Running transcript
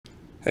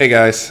Hey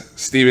guys,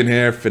 Steven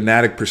here,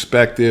 Fanatic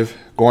Perspective,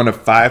 going to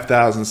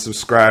 5,000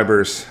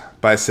 subscribers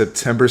by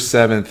September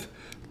 7th,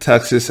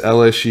 Texas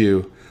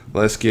LSU.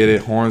 Let's get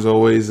it, horns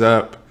always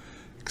up.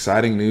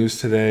 Exciting news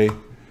today.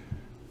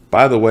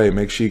 By the way,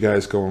 make sure you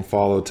guys go and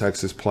follow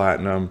Texas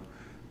Platinum,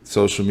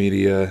 social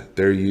media,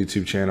 their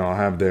YouTube channel. I'll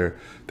have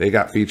they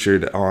got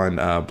featured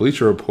on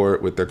Bleacher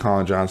Report with their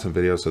Colin Johnson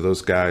video. So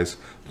those guys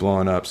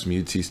blowing up some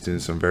UT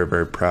students I'm very,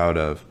 very proud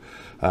of.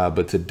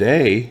 But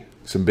today,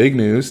 some big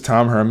news.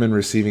 Tom Herman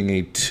receiving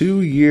a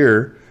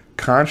 2-year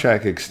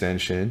contract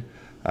extension.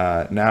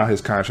 Now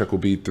his contract will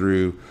be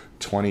through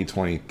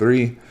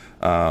 2023.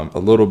 A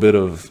little bit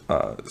of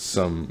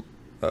some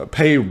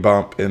pay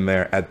bump in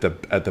there at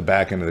the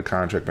back end of the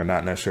contract, but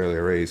not necessarily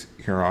a raise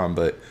here on.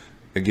 But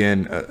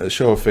again, a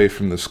show of faith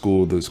from the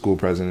school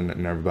president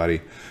and everybody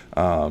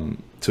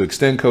to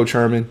extend Coach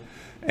Herman,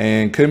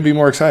 and couldn't be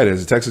more excited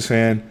as a Texas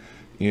fan.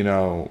 You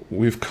know,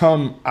 we've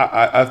come,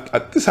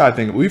 this is how I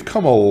think, we've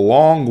come a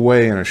long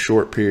way in a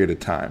short period of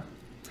time.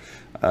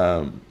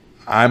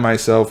 I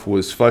myself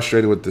was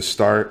frustrated with the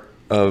start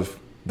of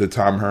the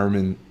Tom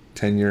Herman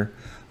tenure,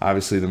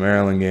 obviously the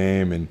Maryland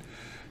game, and,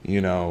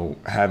 you know,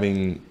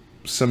 having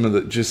some of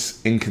the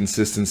just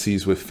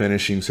inconsistencies with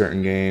finishing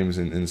certain games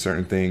and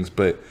certain things.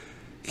 But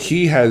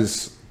he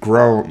has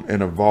grown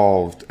and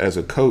evolved as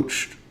a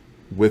coach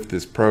with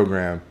this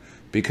program,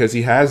 because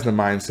he has the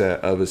mindset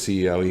of a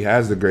CEO. He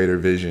has the greater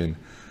vision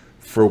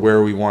for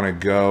where we want to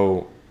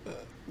go,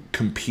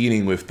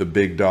 competing with the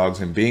big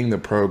dogs and being the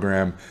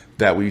program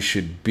that we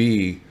should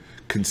be,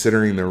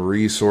 considering the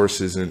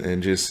resources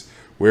and just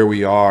where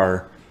we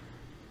are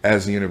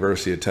as the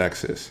University of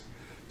Texas.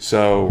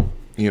 So,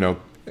 you know,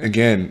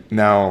 again,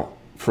 now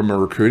from a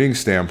recruiting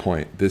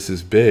standpoint, this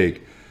is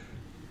big.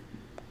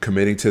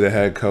 Committing to the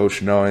head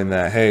coach, knowing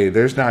that, hey,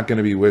 there's not going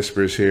to be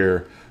whispers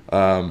here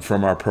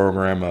from our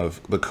program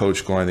of the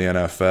coach going to the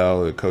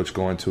NFL, the coach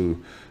going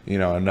to, you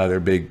know,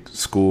 another big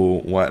school,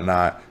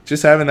 whatnot.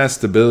 Just having that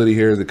stability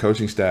here as a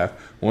coaching staff.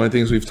 One of the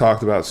things we've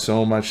talked about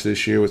so much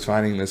this year was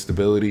finding the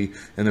stability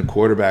in the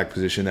quarterback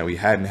position that we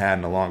hadn't had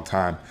in a long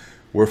time.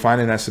 We're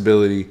finding that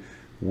stability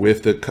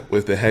with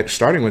the head,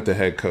 starting with the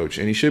head coach,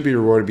 and he should be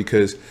rewarded,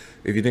 because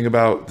if you think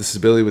about the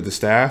stability with the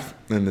staff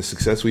and the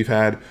success we've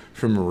had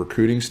from a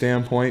recruiting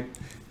standpoint,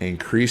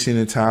 increasing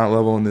the talent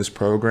level in this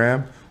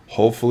program,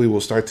 hopefully we'll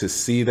start to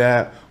see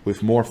that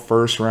with more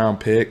first-round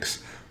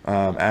picks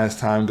as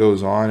time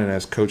goes on and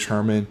as Coach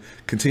Herman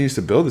continues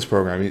to build this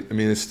program. I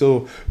mean, it's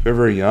still very,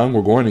 very young.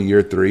 We're going to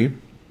year 3.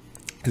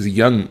 He's a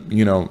young,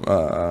 you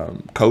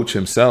know, coach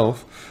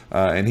himself,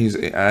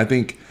 and I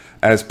think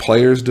as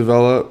players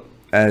develop,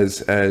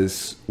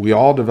 as we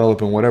all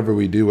develop in whatever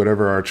we do,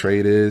 whatever our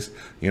trade is.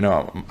 You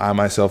know, I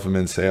myself am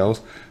in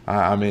sales.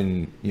 I'm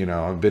in, you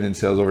know, I've been in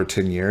sales over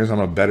 10 years. I'm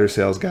a better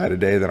sales guy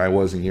today than I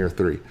was in year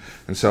 3.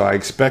 And so I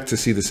expect to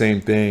see the same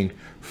thing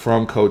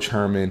from Coach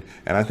Herman.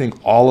 And I think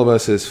all of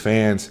us as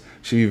fans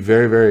should be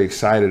very, very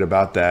excited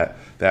about that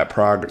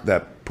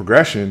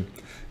progression.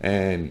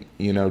 And,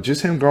 you know,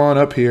 just him growing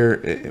up here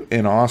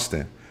in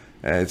Austin.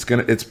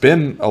 It's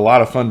been a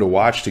lot of fun to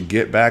watch, to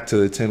get back to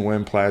the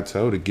 10-win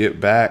plateau, to get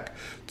back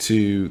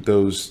to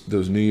those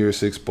New Year's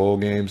 6 bowl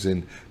games,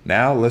 and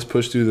now let's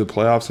push through the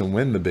playoffs and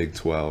win the Big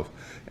 12.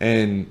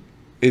 And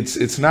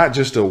it's not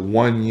just a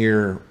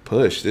 1-year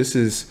push. This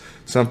is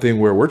something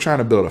where we're trying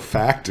to build a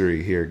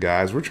factory here,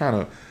 guys. We're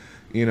trying to,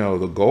 you know,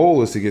 the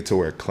goal is to get to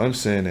where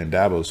Clemson and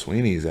Dabo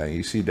Swinney's at.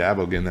 You see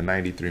Dabo getting the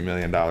 $93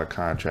 million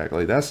contract.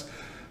 Like, that's,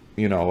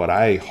 you know, what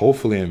I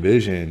hopefully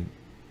envision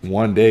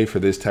one day for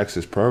this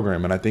Texas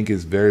program, and I think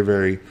is very,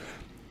 very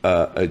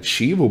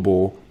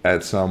achievable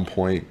at some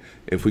point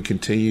if we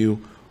continue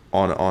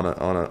on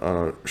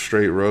a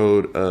straight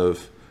road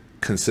of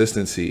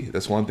consistency.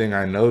 That's one thing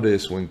I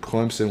noticed when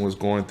Clemson was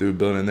going through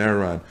building their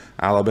run,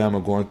 Alabama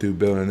going through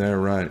building their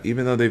run,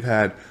 even though they've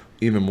had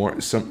even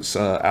more, some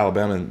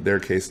Alabama in their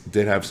case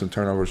did have some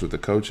turnovers with the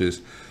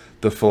coaches.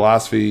 The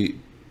philosophy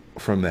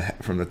from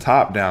the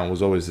top down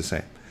was always the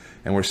same,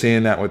 and we're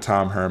seeing that with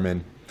Tom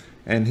Herman.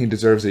 And he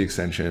deserves the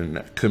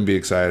extension. Couldn't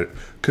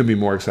be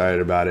more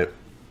excited about it.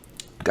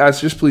 Guys,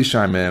 just please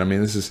chime in. I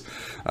mean, this is,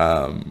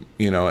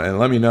 you know, and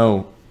let me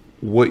know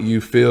what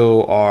you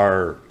feel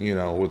are, you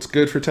know, what's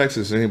good for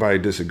Texas. If anybody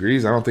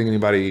disagrees, I don't think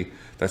anybody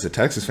that's a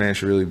Texas fan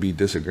should really be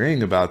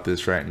disagreeing about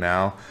this right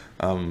now.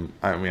 I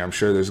mean, I'm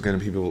sure there's going to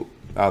be people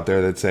out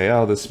there that say,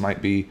 oh, this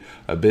might be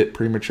a bit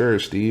premature,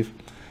 Steve.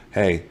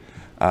 Hey,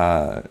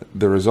 the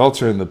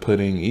results are in the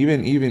pudding.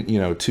 Even, you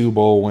know, 2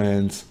 bowl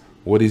wins,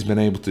 what he's been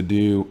able to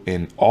do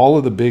in all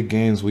of the big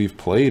games we've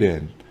played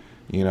in,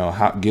 you know,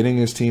 getting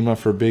his team up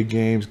for big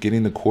games,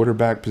 getting the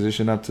quarterback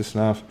position up to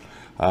snuff.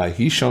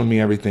 He's shown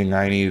me everything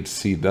I needed to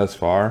see thus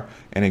far.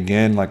 And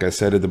again, like I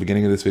said at the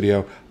beginning of this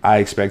video, I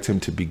expect him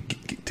to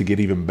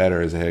get even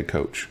better as a head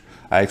coach.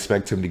 I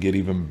expect him to get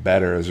even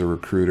better as a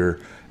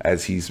recruiter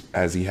as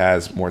he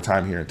has more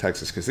time here in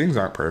Texas, because things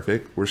aren't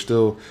perfect. We're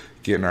still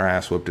getting our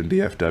ass whooped in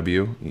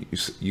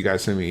DFW. You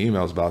guys send me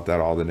emails about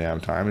that all the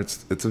damn time.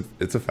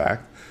 It's a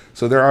fact.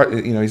 So there are,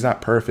 you know, he's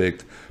not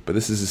perfect, but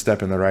this is a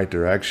step in the right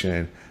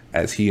direction.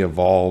 as he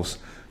evolves,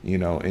 you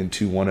know,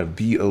 into one of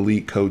the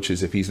elite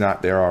coaches, if he's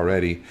not there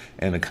already,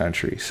 in the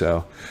country.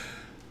 So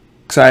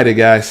excited,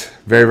 guys.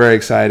 Very, very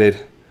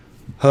excited.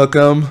 Hook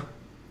 'em.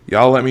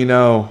 Y'all let me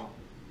know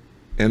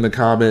in the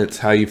comments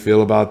how you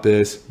feel about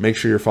this. Make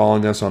sure you're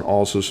following us on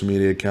all social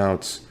media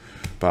accounts.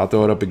 But I'll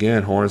throw it up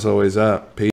again. Horns always up. Peace.